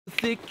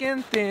thick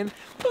and thin.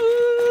 Ooh,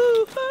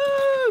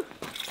 ooh.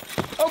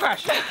 Oh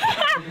gosh!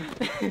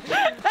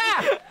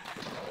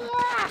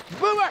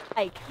 Boomer!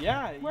 Like,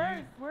 yeah.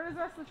 Where does the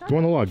rest of the Go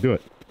on the log, do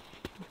it.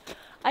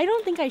 I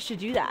don't think I should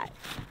do that.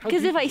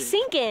 Because if I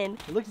sink in,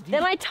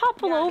 then I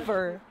topple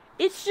over.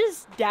 It's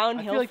just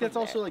downhill. I feel like that's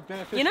also like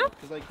beneficial. You know?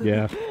 Like,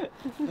 yeah.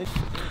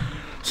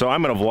 So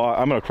I'm gonna vlog.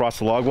 I'm gonna cross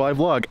the log while I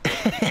vlog.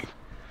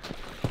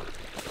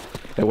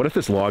 Hey, what if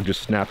this log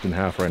just snapped in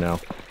half right now?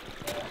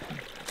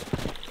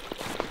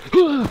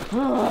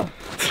 Oh,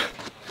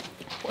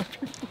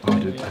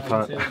 dude, I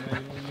thought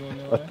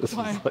this was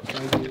like.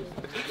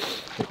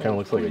 It kind of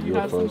looks like a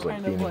UFO's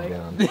like beaming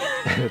down.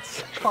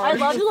 It's I'd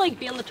love to like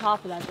be on the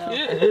top of that though.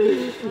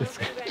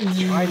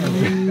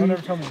 Don't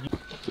ever tell me.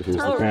 So here's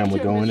the family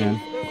going in,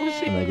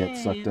 and they get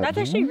sucked up. That's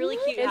actually really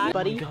cute,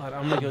 buddy. God,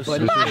 I'm gonna go.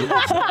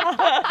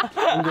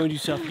 I'm going to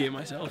suffocate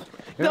myself.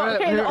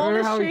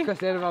 Remember how we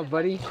said about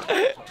Buddy?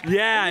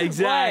 Yeah,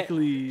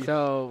 exactly.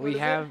 So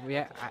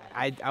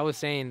I was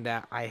saying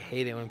that I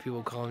hate it when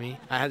people call me.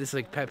 I have this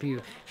like pet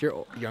peeve. If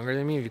you're younger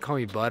than me, if you call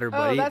me Bud or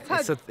Buddy,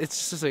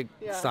 it's just like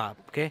stop,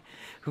 okay?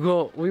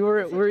 We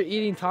were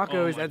eating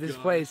tacos at this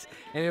place,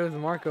 and it was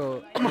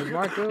Marco. It was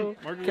Marco,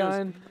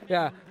 Kellen.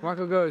 Yeah,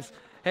 Marco goes,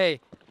 hey,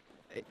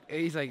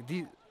 he's like,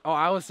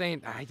 I was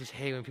saying I just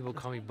hate when people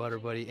call me Bud or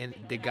Buddy, and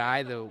the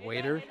guy, the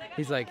waiter,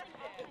 he's like,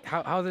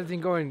 how's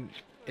everything going?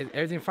 Is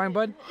everything fine,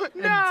 bud?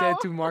 No. And said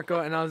to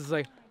Marco, and I was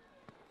like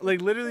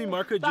literally,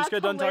 Marco just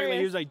got done talking.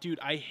 He was like, dude,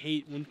 I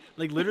hate when,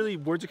 like, literally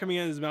words are coming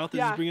out of his mouth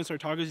as he's bringing us our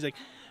tacos. He's like,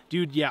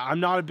 dude, yeah,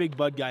 I'm not a big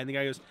Bud guy. And the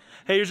guy goes,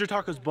 hey, here's your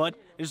tacos, bud.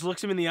 And just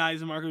looks him in the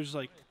eyes, and Marco was just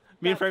like,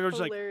 me and Frank were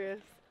just like,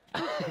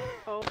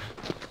 oh.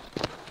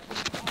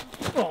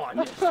 All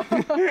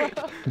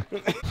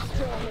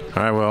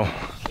right, well,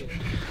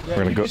 we're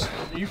gonna go.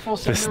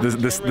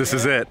 This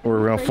is it.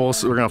 We're gonna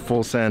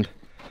full send.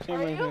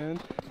 We're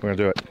gonna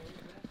do it.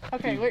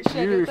 Okay, wait, should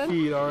I do this?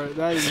 Feet are,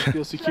 that doesn't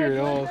feel secure at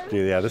all.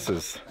 Dude, yeah, this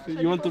is.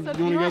 You want to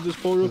grab this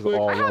pole real quick?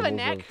 I have a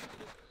neck.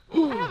 I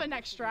have a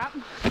neck strap.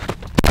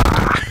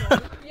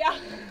 Yeah.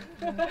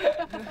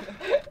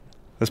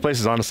 This place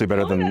is honestly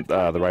better than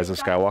the Rise of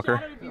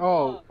Skywalker.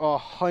 oh,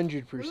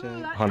 100%.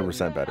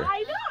 100% better. I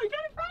know, you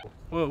got it right.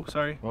 Whoa,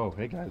 sorry. Oh,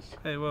 hey guys.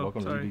 Hey, whoa,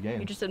 Welcome sorry. to EB Games.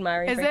 You're just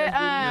admiring. Is Franco's it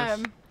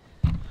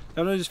I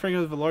don't know, just Frank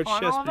has a large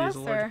on chest, all but he has a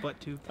of us, large or? butt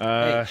too. I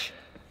have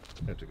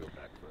to go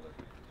back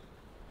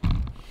further.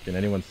 Can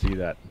anyone see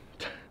that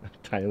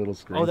tiny little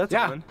screen? Oh, that's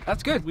fun.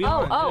 That's good. Okay.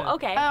 Oh,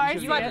 I you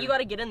see got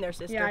to get in there,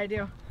 sister. Yeah, I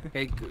do.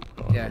 Okay, good.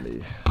 Yeah. Let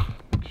me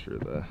make sure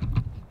the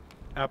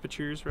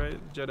Apertures, right?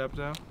 Judd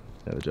Apatow.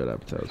 Yeah, the Judd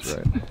Apatow's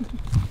right.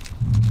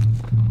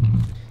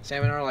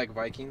 Sam and I are like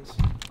Vikings.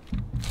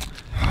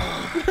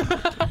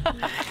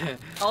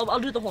 I'll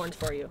do the horns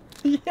for you.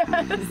 Yes.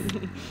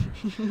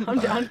 I'm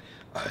done.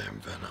 I am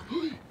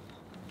Venom.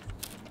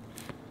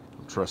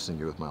 I'm trusting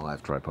you with my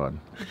live tripod.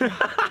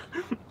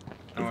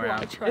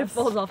 It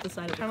falls off the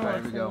side of the car.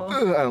 There we go.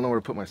 I don't know where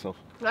to put myself.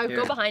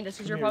 Go behind us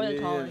because you're probably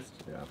the tallest.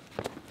 Yeah.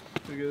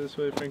 We go this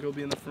way, Frank will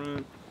be in the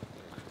front.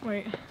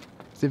 Wait.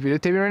 Is it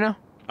videotaping right now?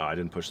 Oh, I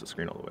didn't push the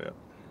screen all the way up.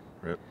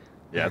 Rip.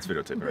 Yeah, it's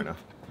videotaping right now.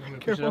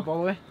 Push it up all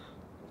the way?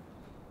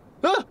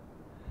 Ah!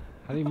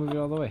 How do you move it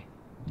all the way?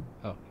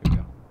 Oh, here we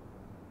go.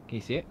 Can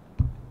you see it?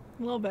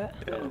 A little bit.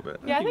 Yeah, a little bit.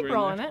 Yeah, I think we're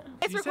all in it.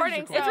 It's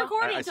recording. It's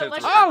recording. So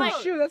let's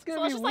just shoot, that's gonna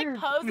let's be just weird.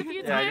 like pose a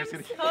few Yeah, I times.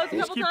 guess Pose a Just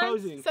couple keep times.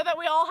 posing. So that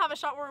we all have a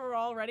shot where we're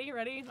all ready.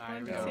 Ready?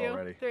 One, we go. two,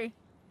 Ready. three.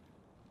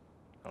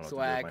 I don't know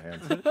Swag. what to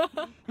do with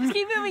my hands. Just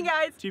keep moving,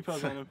 guys.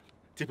 T-pose on him.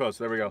 T-pose,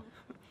 there we go.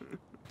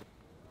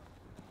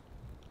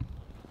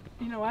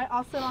 You know what?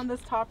 I'll sit on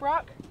this top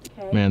rock.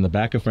 Okay. Man, the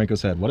back of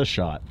Franco's head, what a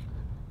shot.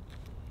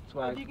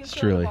 Swag. You can It's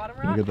sit on the truly. bottom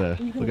rock.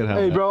 Look at how.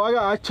 Hey, bro,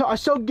 I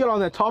still get on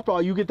that top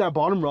rock. You get that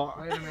bottom rock.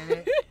 Wait a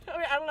minute. I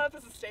mean, I don't know if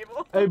this is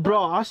stable. Hey,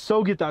 bro, I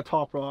so get that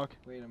top rock.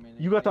 Wait a minute.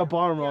 You got that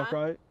bottom rock,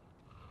 right?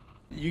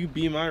 You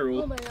be my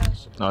rule. Oh my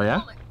gosh. Oh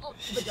yeah? Oh,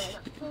 vagina.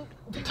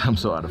 I'm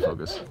so out of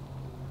focus.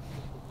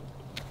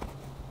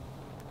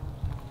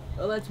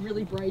 Oh, that's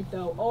really bright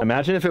though. Oh.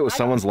 Imagine if it was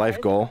someone's life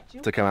goal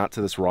to come out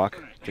to this rock,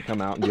 to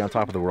come out and be on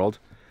top of the world,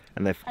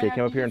 and they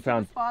came up here and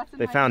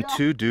found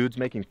two dudes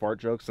making fart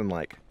jokes and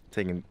like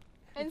taking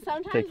And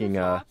sometimes taking,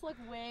 the spots look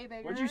way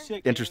bigger. Where'd you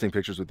sit? interesting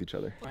pictures with each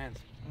other. Hands.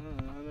 I don't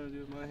know what to do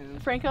with my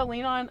hands. Franco,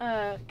 lean on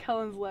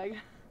Kellen's leg.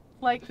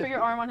 Like, put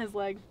your arm on his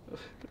leg.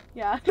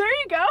 Yeah. There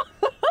you go.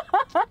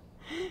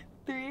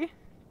 3,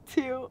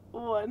 2,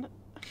 1.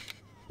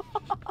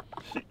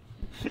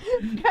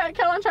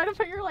 Kellen, try to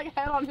put your like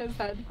head on his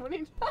head. When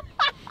he...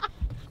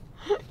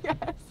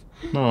 Yes.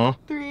 Aw.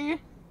 3,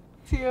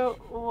 2,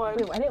 1.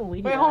 Wait, why didn't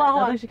we do Wait, that? hold on,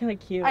 hold That on. was actually kind of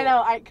cute. I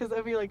know, because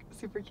it'd be like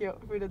super cute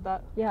if we did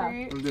that.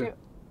 Yeah.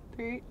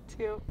 3,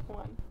 2,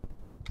 1.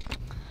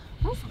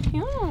 That's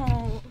cute.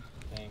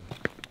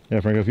 Yeah,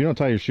 Franco, if you don't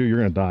tie your shoe, you're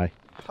gonna die.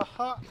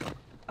 Haha.